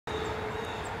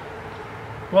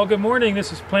Well, good morning.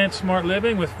 This is Plant Smart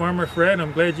Living with Farmer Fred.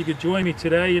 I'm glad you could join me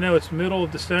today. You know, it's middle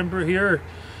of December here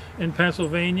in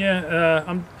Pennsylvania.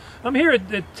 I'm here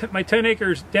at my 10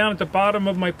 acres down at the bottom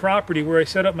of my property where I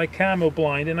set up my camo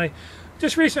blind, and I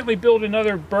just recently built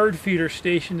another bird feeder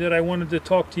station that I wanted to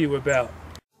talk to you about.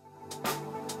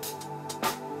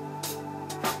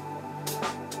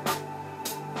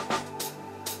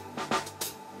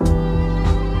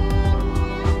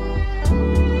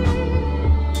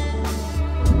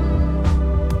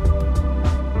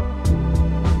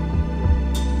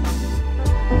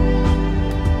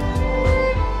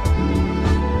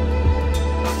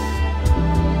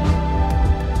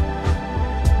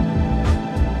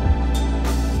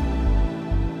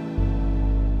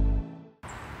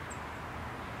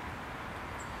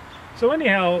 So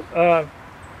anyhow,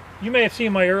 you may have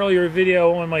seen my earlier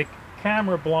video on my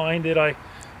camera blind that I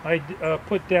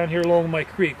put down here along my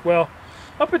creek. Well,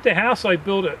 up at the house I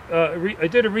built I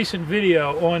did a recent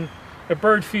video on a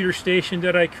bird feeder station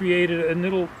that I created, a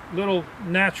little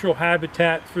natural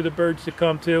habitat for the birds to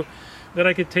come to, that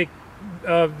I could take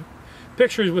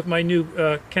pictures with my new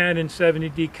Canon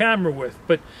 70D camera with.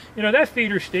 But you know, that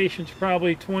feeder station's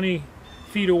probably 20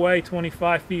 feet away,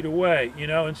 25 feet away, you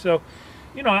know, and so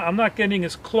you know, I'm not getting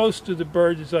as close to the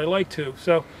birds as I like to.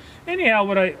 So anyhow,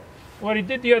 what I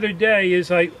did the other day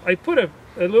is I put a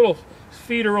little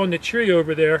feeder on the tree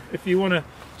over there. If you want to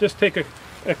just take a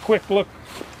quick look,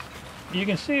 you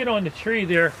can see it on the tree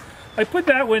there. I put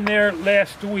that one there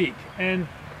last week, and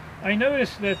I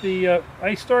noticed that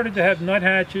I started to have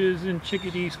nuthatches and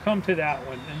chickadees come to that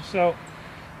one. And so,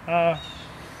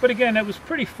 but again, that was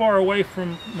pretty far away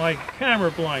from my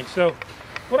camera blind. So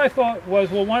what I thought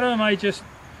was, well, why don't I just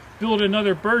build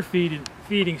another bird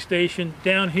feeding station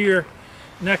down here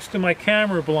next to my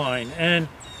camera blind and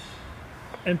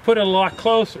put it a lot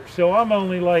closer. So I'm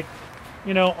only, like,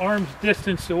 you know, arm's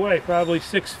distance away, probably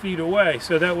 6 feet away.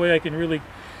 So that way I can really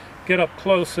get up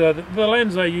close. The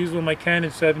lens I use with my Canon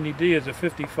 70D is a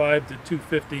 55 to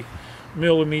 250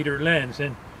 millimeter lens.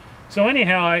 And so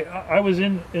anyhow, I was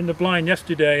in the blind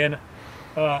yesterday, and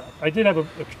I did have a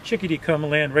chickadee come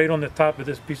and land right on the top of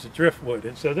this piece of driftwood.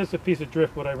 And so this is a piece of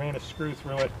driftwood. I ran a screw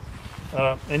through it,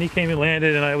 and he came and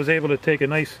landed, and I was able to take a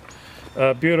nice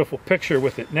beautiful picture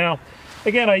with it. Now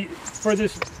again, for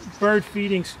this bird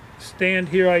feeding stand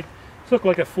here, I took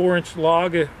like a 4-inch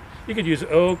log. You could use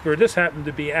oak, or this happened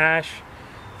to be ash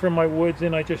from my woods,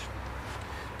 and I just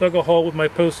dug a hole with my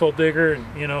post hole digger, and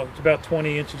you know, it's about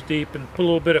 20 inches deep, and put a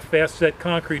little bit of fast set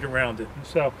concrete around it. And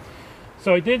so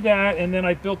I did that, and then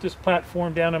I built this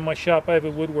platform down in my shop. I have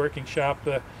a woodworking shop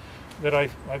that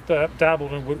I've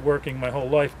dabbled in woodworking my whole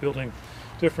life, building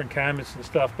different cabinets and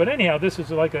stuff. But anyhow, this is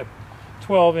like a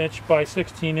 12-inch by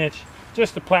 16-inch,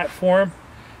 just a platform.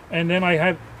 And then I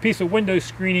have a piece of window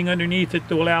screening underneath it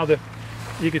to allow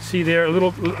you can see there,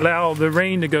 allow the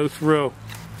rain to go through.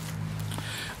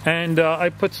 And I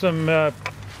put some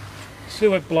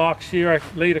suet blocks here. I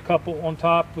laid a couple on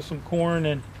top with some corn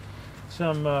and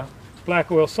some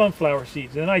black oil sunflower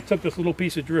seeds. And I took this little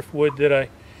piece of driftwood that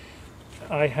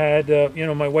I had, you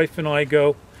know, my wife and I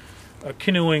go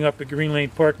canoeing up at Green Lane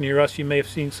Park near us. You may have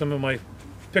seen some of my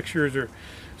pictures or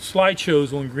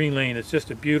slideshows on Green Lane. It's just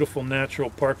a beautiful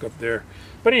natural park up there.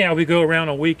 But anyhow, we go around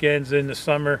on weekends in the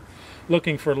summer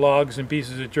looking for logs and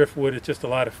pieces of driftwood. It's just a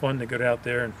lot of fun to go out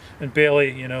there. And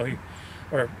Bailey, you know,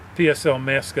 our PSL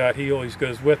mascot, he always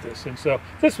goes with us. And so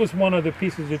this was one of the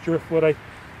pieces of driftwood. I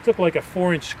took like a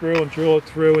 4-inch screw and drilled it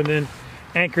through, and then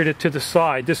anchored it to the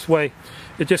side. This way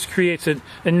it just creates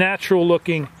a natural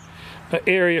looking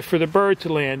area for the bird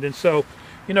to land. And so,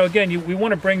 you know, again, we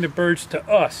want to bring the birds to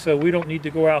us, so we don't need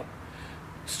to go out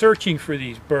searching for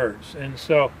these birds. And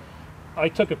so I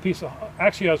took a piece of,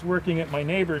 actually I was working at my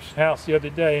neighbor's house the other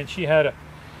day, and she had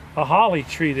a holly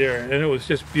tree there, and it was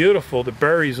just beautiful, the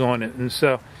berries on it. And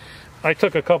so I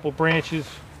took a couple branches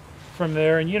from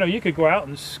there, and you know, you could go out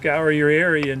and scour your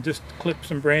area and just clip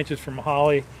some branches from a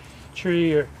holly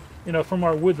tree, or you know, from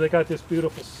our woods. I got this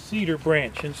beautiful cedar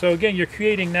branch. And so again, you're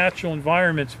creating natural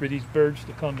environments for these birds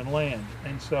to come and land.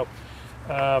 And so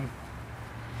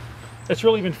it's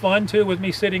really been fun too with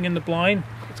me sitting in the blind.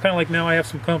 It's kind of like now I have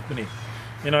some company.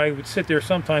 You know, I would sit there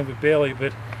sometime with Bailey,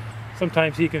 but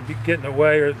sometimes he can get in the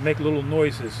way or make little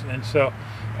noises. And so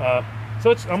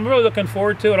I'm really looking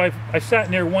forward to it. I've sat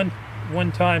in there one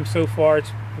time so far.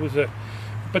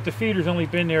 But the feeder's only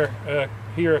been there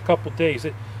here a couple days.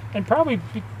 And probably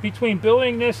between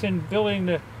building this and installing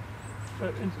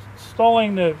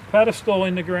the pedestal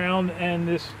in the ground and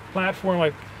this platform,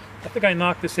 I think I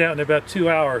knocked this out in about 2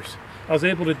 hours. I was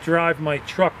able to drive my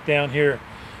truck down here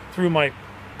through my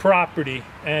property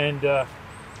and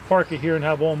park it here and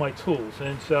have all my tools.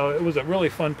 And so it was a really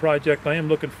fun project. I am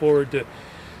looking forward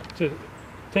to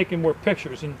taking more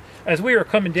pictures. And as we were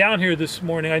coming down here this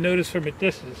morning, I noticed from a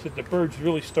distance that the birds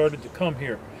really started to come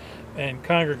here and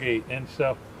congregate. And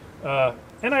so,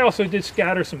 and I also did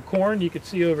scatter some corn. You can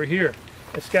see over here,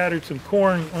 I scattered some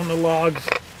corn on the logs.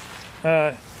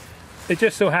 It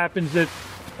just so happens that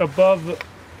above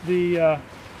the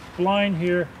blind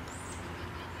here,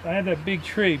 I had that big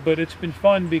tree, but it's been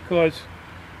fun because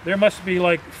there must be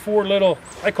like 4 little,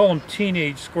 I call them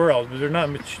teenage squirrels, but they're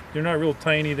not real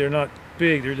tiny, they're not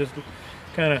big, they're just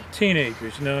kind of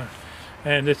teenagers, you know.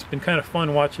 And it's been kind of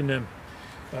fun watching them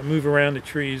move around the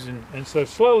trees, and so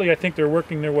slowly I think they're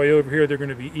working their way over here. They're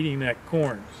going to be eating that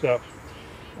corn. So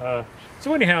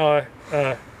anyhow,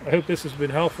 I hope this has been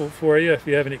helpful for you. If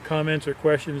you have any comments or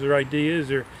questions or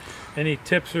ideas or any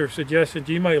tips or suggestions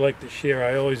you might like to share,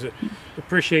 I always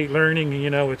appreciate learning. You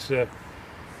know,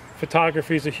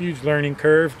 photography is a huge learning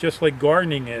curve, just like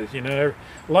gardening is. You know,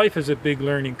 life is a big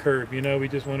learning curve. You know, we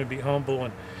just want to be humble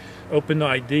and open to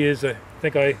ideas. I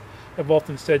think I have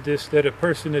often said this, that a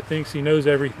person that thinks he knows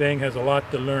everything has a lot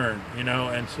to learn. You know,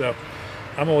 and so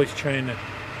I'm always trying to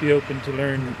be open to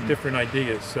learn different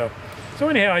ideas. So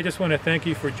anyhow, I just want to thank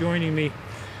you for joining me.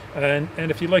 And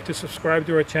if you'd like to subscribe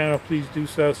to our channel, please do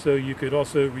so you could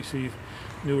also receive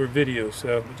newer videos.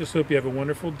 So I just hope you have a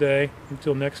wonderful day.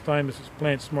 Until next time, this is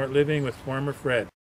Plant Smart Living with Farmer Fred.